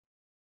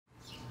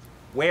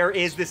Where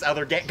is this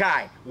other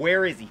guy?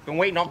 Where is he? Been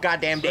waiting all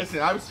goddamn day. Listen,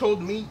 I was told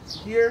to meet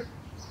here.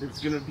 It was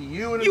gonna be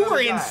you and you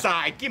another were guy.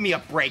 inside. Give me a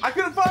break. I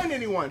couldn't find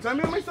anyone, so I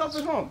made myself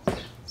at home.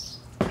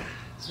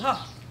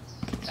 Oh,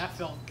 that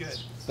felt good.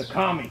 The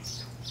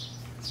commies.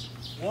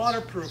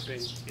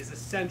 Waterproofing is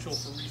essential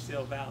for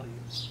resale value.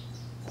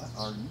 What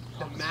are you?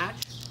 The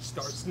match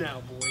starts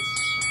now, boys.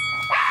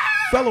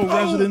 Fellow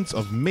residents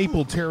of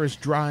Maple Terrace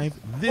Drive,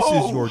 this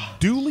is your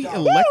duly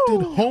elected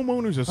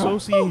Homeowners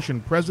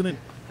Association President,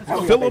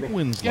 Philip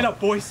Winslow. Get up,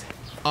 boys.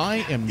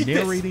 I am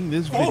narrating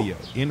this video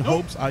in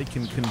hopes I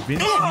can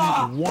convince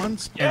you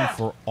once and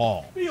for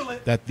all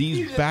that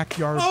these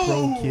backyard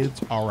pro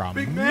kids are a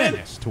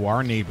menace to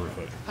our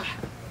neighborhood.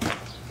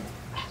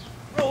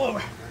 Roll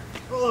over.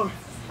 Roll over.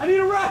 I need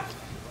a ref.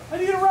 I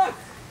need a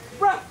ref.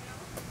 Ref.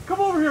 Come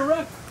over here,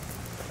 ref.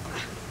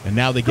 And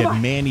now they get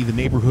Manny, the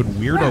neighborhood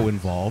weirdo,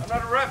 involved. I'm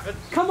not a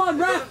ref. Come on, It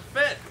ref. doesn't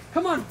fit.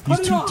 Come on. He's put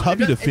it too on.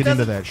 tubby to fit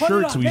into that Put it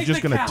shirt, on. so he's Make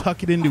just the going to count.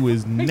 tuck it into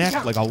his Make the neck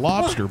count. like a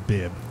lobster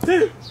bib.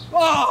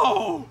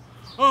 Oh!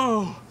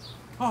 Oh!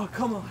 Oh,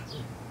 come on.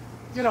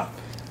 Get up.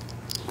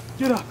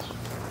 Get up.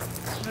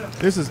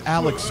 This is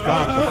Alex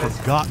Scott, the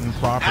forgotten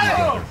property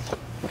brother.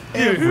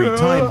 Every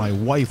time my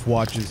wife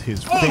watches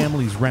his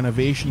family's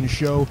renovation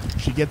show,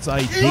 she gets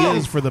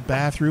ideas for the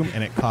bathroom,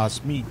 and it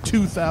costs me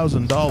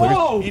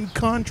 $2,000 in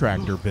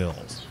contractor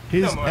bills.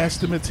 His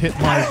estimates hit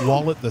my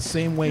wallet the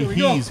same way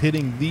he's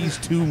hitting these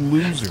two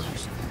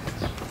losers.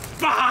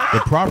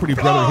 The property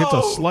brother hits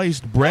a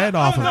sliced bread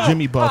off of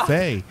Jimmy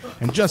Buffet,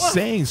 and just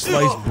saying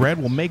sliced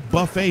bread will make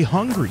Buffet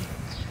hungry.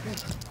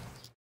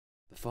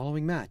 The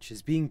following match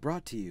is being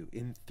brought to you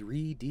in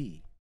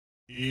 3D.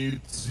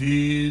 It's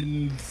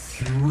in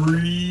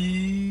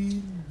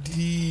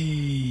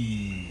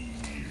 3D.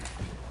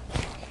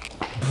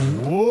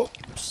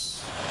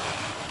 Whoops.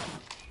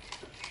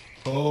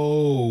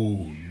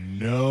 Oh,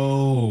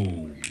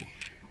 no.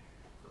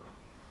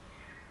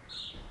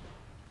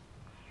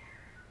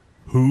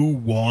 Who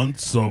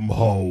wants some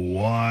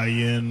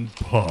Hawaiian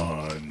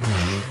punch?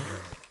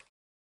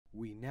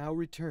 We now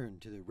return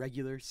to the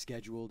regular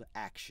scheduled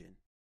action.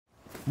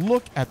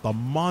 Look at the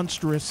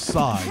monstrous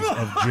size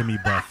of Jimmy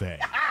Buffet.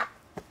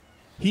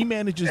 He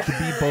manages to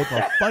be both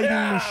a fighting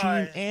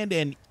machine and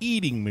an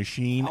eating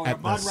machine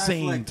at the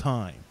same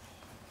time.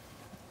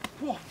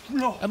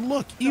 And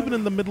look, even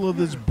in the middle of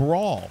this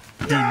brawl,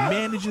 he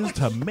manages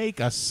to make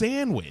a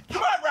sandwich.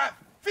 Come on, ref.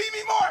 Feed me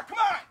more. Come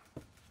on.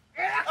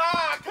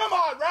 Ah, come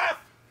on, ref.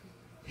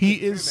 He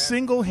is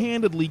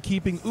single-handedly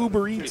keeping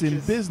Uber Eats in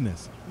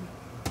business.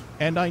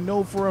 And I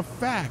know for a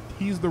fact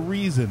he's the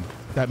reason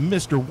that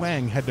Mr.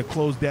 Wang had to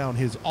close down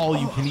his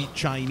all-you-can-eat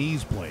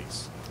Chinese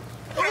place.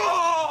 Come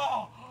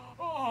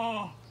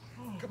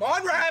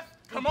on, ref.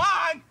 Come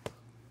on.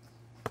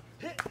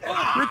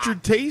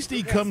 Richard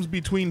Tasty comes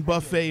between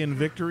Buffet and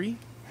victory.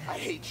 I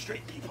hate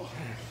straight people.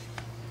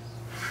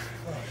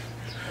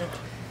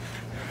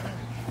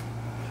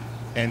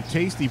 And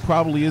Tasty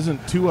probably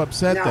isn't too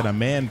upset that a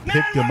man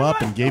picked him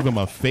up and gave him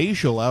a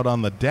facial out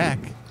on the deck.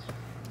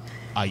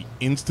 I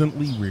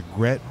instantly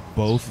regret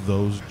both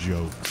those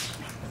jokes.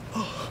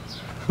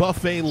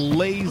 Buffet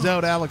lays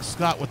out Alex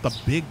Scott with the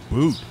big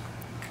boot.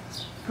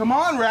 Come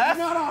on, ref.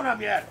 Not on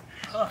up yet.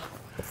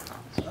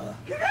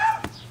 Get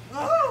out.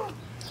 Oh.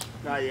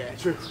 Not yet.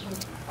 True.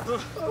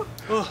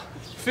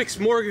 Fixed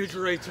mortgage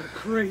rates are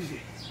crazy.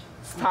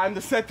 It's time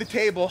to set the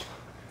table,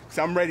 because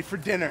I'm ready for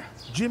dinner.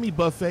 Jimmy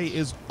Buffet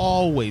is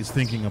always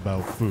thinking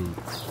about food.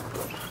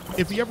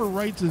 If he ever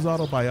writes his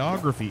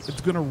autobiography,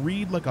 it's going to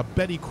read like a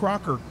Betty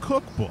Crocker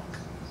cookbook.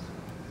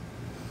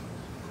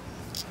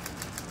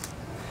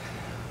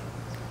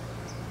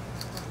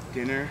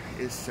 Dinner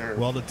is served.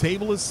 Well, the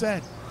table is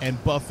set,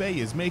 and Buffet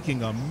is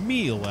making a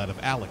meal out of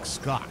Alex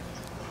Scott.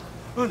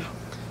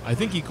 I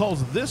think he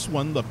calls this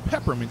one the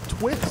peppermint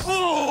twist.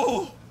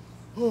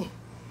 Come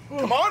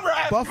on,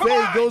 ref.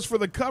 Buffet goes for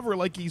the cover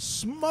like he's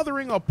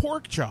smothering a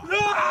pork chop.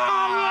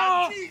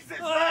 Jesus,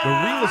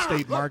 The real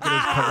estate market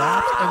has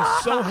collapsed,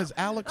 and so has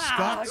Alex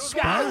Scott's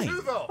spine.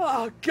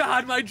 Oh,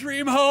 God, my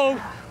dream home.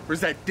 Where's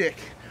that dick?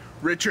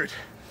 Richard.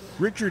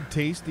 Richard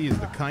Tasty is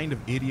the kind of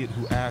idiot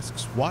who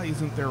asks, why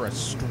isn't there a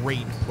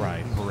straight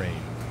pride parade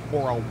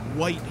or a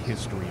white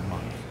history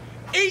month?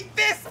 Eat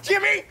this,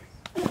 Jimmy!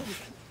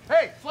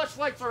 Hey,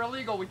 fleshlights are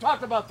illegal. We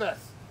talked about this.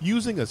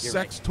 Using a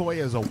sex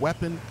toy as a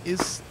weapon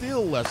is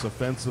still less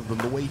offensive than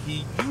the way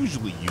he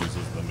usually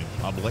uses them in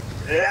public.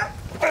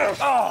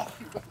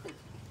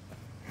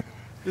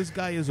 This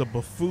guy is a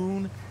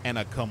buffoon and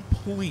a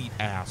complete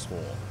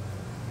asshole.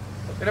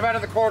 Get him out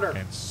of the corner.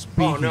 And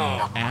speaking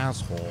of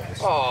assholes,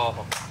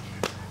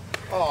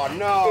 Oh,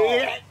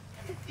 no.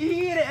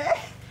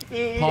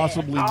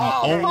 possibly the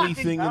only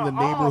thing in the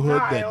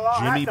neighborhood that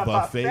Jimmy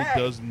Buffet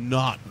does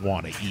not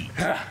want to eat.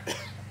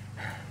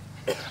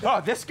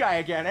 Oh, this guy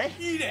again, eh?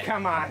 Eat it.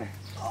 Come on.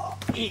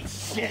 Eat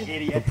shit, The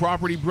idiot.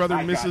 property brother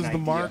I got misses an the idea.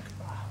 mark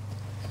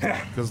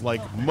because,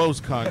 like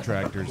most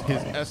contractors,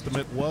 his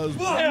estimate was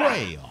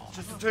way off.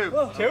 Just a two.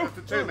 Two? Just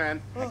a two,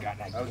 man. I got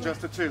an idea. That was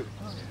just a two.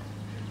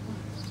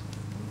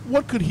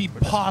 What could he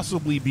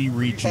possibly be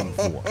reaching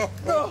for?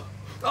 No.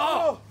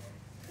 Oh.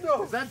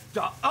 No. Is that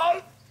dog?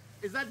 Oh.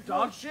 Is that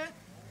dog shit?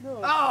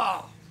 No.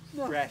 Oh.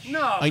 Fresh.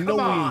 No. I know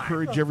we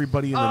encourage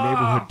everybody in the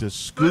neighborhood to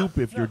scoop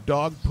if your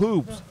dog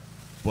poops,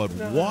 but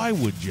why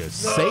would you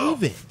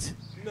save it?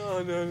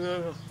 No.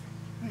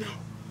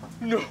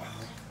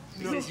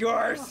 This is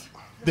yours.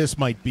 This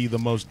might be the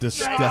most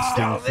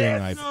disgusting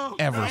thing I've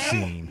ever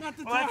seen.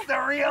 What's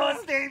the real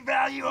estate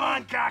value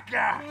on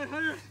caca?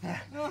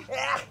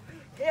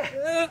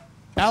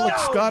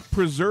 Alex Scott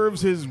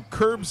preserves his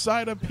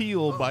curbside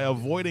appeal by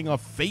avoiding a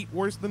fate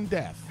worse than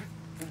death.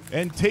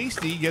 And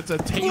Tasty gets a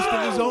taste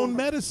of his own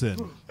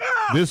medicine.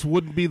 This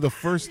wouldn't be the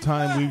first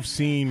time we've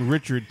seen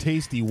Richard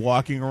Tasty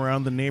walking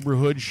around the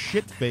neighborhood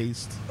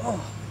shit-faced.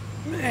 Oh,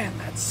 man,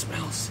 that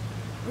smells.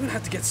 I'm gonna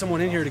have to get someone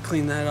in here to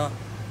clean that up.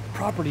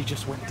 Property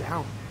just went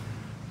down.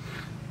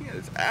 He had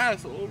his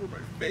ass all over my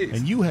face.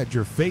 And you had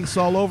your face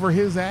all over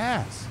his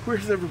ass.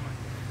 Where's everybody?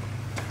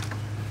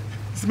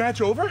 Is the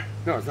match over?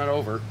 No, it's not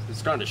over.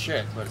 It's gone to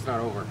shit, but it's not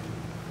over.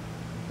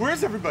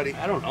 Where's everybody?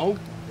 I don't know.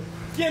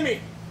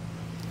 Jimmy,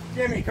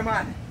 come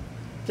on.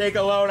 Take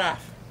a load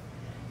off.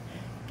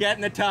 Get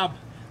in the tub.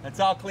 Let's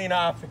all clean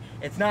off.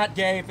 It's not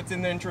gay if it's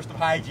in the interest of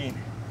hygiene.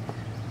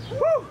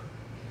 Woo!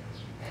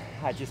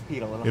 I just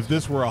peed a little. If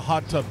this were a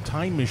hot tub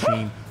time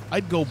machine,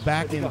 I'd go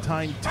back in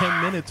time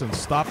 10 minutes and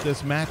stop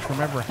this match from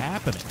ever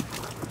happening.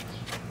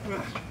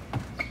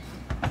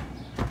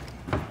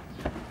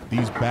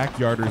 These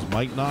backyarders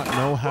might not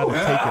know how to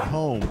take it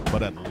home,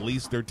 but at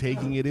least they're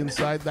taking it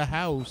inside the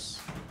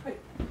house.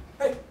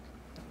 Hey.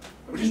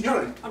 What are you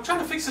doing? I'm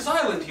trying to fix this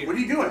island here. What are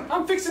you doing?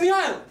 I'm fixing the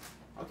island.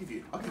 I'll give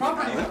you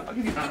Property. I'll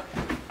give you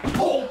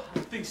Oh, I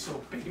think so,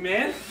 big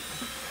man.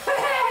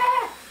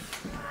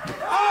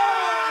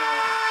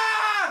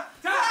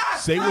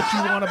 Say what you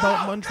want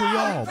about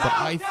Montreal, but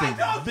I think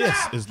this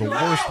is the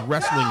worst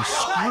wrestling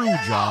screw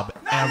job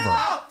ever.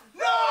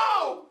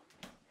 No!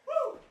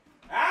 Woo!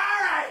 All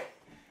right.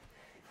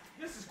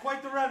 This is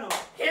quite the reno.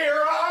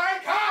 Here I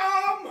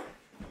come!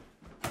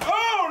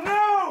 Oh,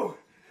 no!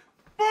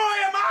 Boy,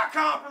 am I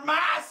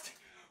compromised!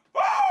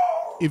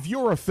 Oh! If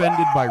you're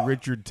offended by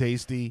Richard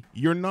Tasty,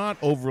 you're not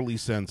overly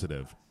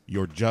sensitive.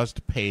 You're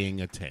just paying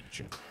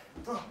attention.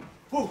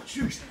 Oh,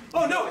 jeez.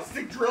 Oh, no! It's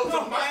the drills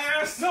on my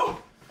ass! No!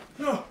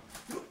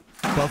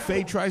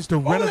 Buffet tries to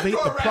renovate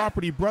the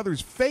property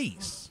brother's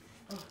face.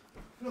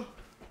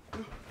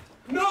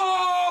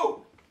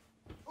 No!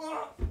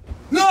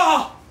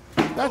 No!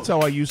 That's how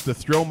I used to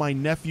throw my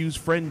nephew's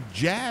friend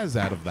Jazz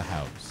out of the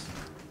house.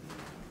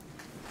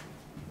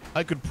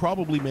 I could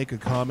probably make a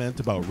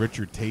comment about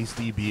Richard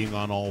Tasty being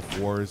on all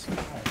fours,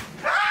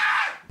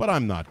 but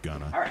I'm not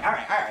gonna. All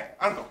right.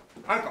 Uncle.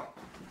 All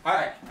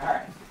right.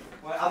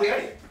 Well, I'll do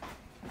anything.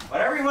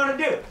 Whatever you want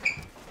to do.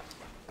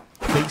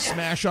 They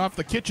smash off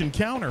the kitchen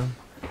counter.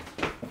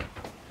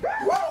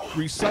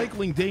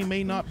 Recycling day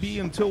may not be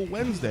until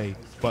Wednesday,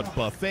 but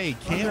Buffet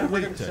can't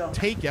wait to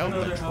take out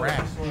the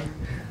trash.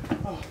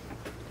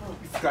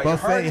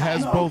 Buffet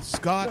has both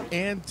Scott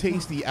and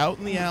Tasty out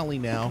in the alley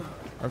now.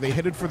 Are they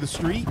headed for the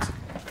street?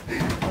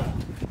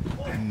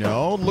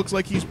 No, looks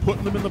like he's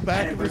putting them in the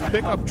back of his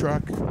pickup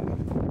truck.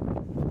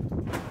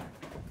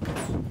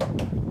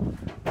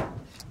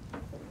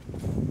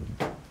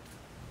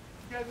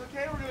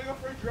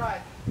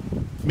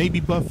 Maybe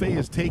Buffet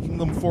is taking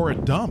them for a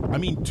dump. I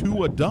mean,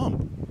 to a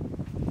dump.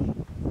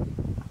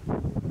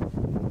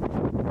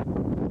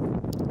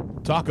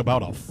 Talk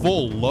about a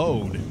full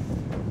load.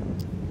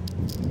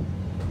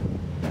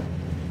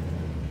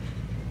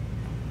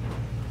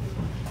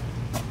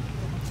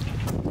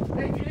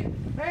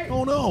 Hey.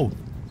 Oh no!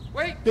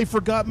 Wait. They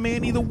forgot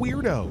Manny the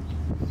Weirdo.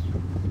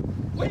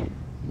 Wait.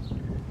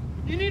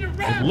 You need a It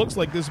rep. looks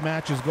like this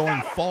match is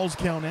going falls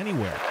count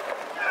anywhere.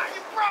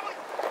 You probably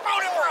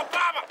voted for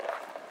Obama!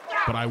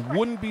 But I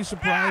wouldn't be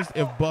surprised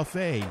if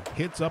Buffet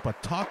hits up a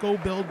Taco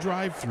Bell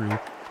drive-thru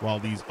while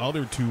these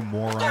other two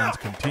morons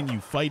continue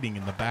fighting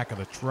in the back of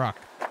the truck.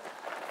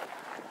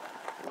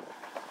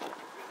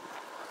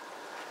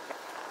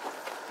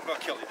 I'm gonna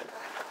kill you.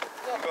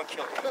 I'm gonna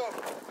kill you. No.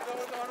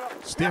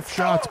 Stiff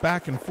shots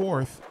back and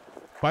forth.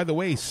 By the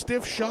way,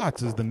 Stiff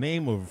Shots is the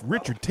name of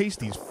Richard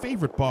Tasty's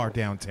favorite bar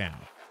downtown.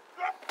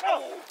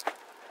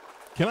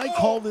 Can I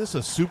call this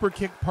a super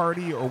kick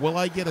party, or will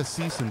I get a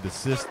cease and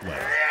desist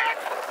letter?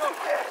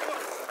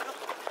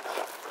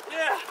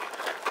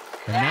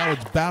 And now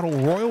it's battle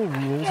royal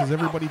rules as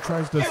everybody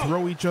tries to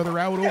throw each other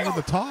out over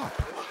the top.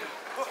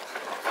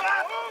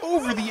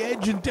 Over the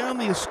edge and down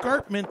the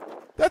escarpment.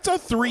 That's a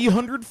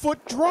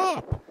 300-foot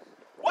drop.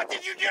 What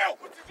did you do?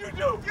 What did you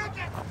do?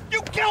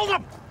 You killed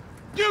him!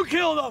 You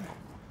killed him!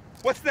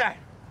 What's that?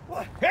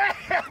 What?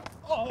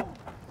 Oh.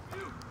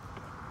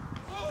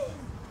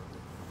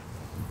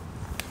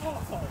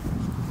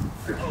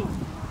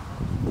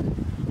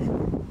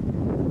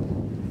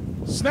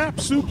 Snap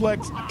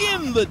suplex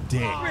in the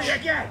ditch.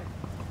 Again.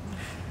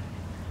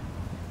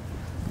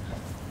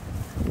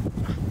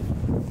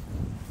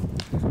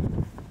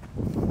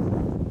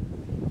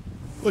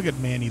 Look at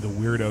Manny the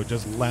Weirdo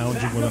just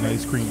lounging with an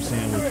ice cream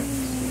sandwich.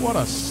 What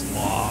a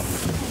slob.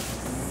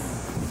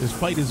 This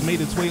fight has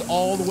made its way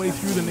all the way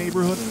through the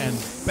neighborhood and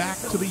back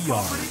to the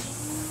yard.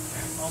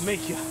 I'll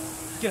make you.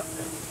 Get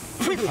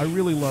up. I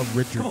really love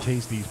Richard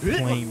Tasty's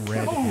plain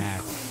red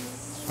hat.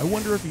 I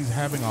wonder if he's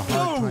having a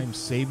hard time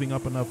saving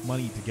up enough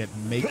money to get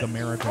Make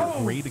America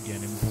Great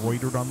Again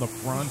embroidered on the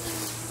front.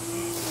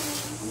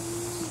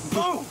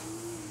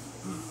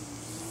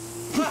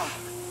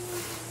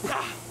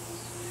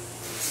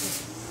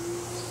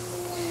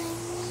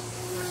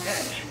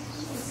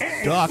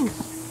 Duck.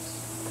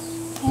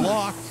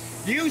 Block.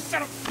 You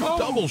son of a...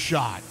 Double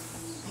shot.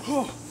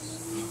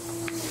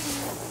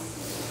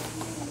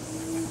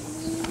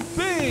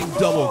 Big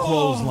double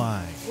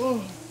clothesline.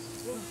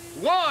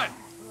 One.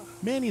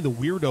 Manny the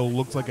Weirdo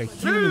looks like a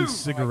human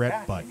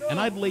cigarette butt, and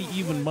I'd lay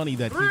even money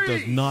that he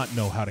does not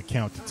know how to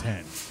count to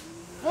 10.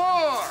 4.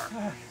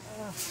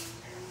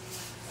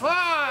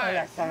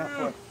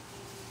 5.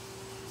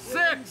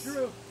 6.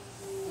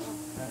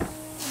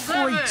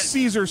 Great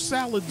Caesar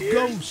salad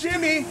ghost.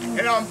 Jimmy,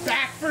 and I'm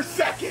back for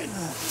second.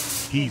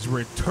 He's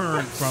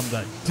returned from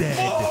the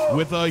dead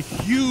with a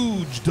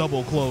huge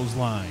double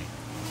clothesline.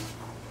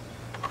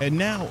 And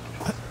now,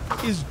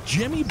 is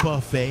Jimmy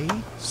Buffet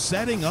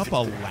setting up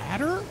a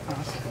ladder?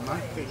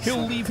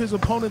 He'll leave his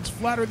opponents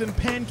flatter than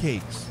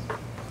pancakes.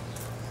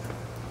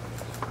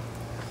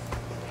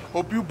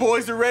 Hope you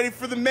boys are ready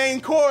for the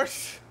main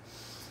course.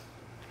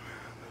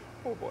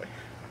 Oh boy.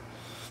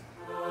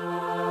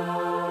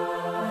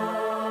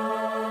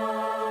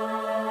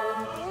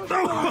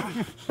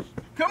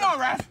 Come on,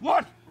 Raz.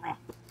 1,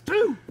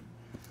 2,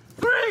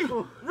 3.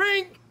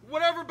 Ring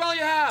whatever bell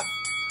you have.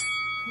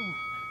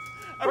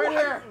 Right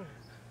here.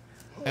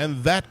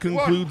 And that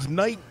concludes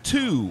night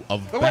 2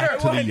 of Back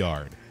to the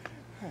Yard.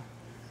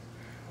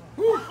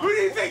 Who do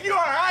you think you are?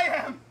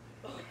 I am.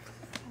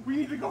 We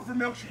need to go for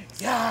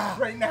milkshakes. Yeah.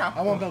 Right now.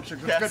 I want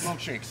milkshakes. Yes. Good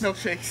milkshakes.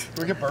 Milkshakes.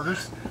 Do we get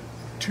burgers?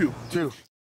 2.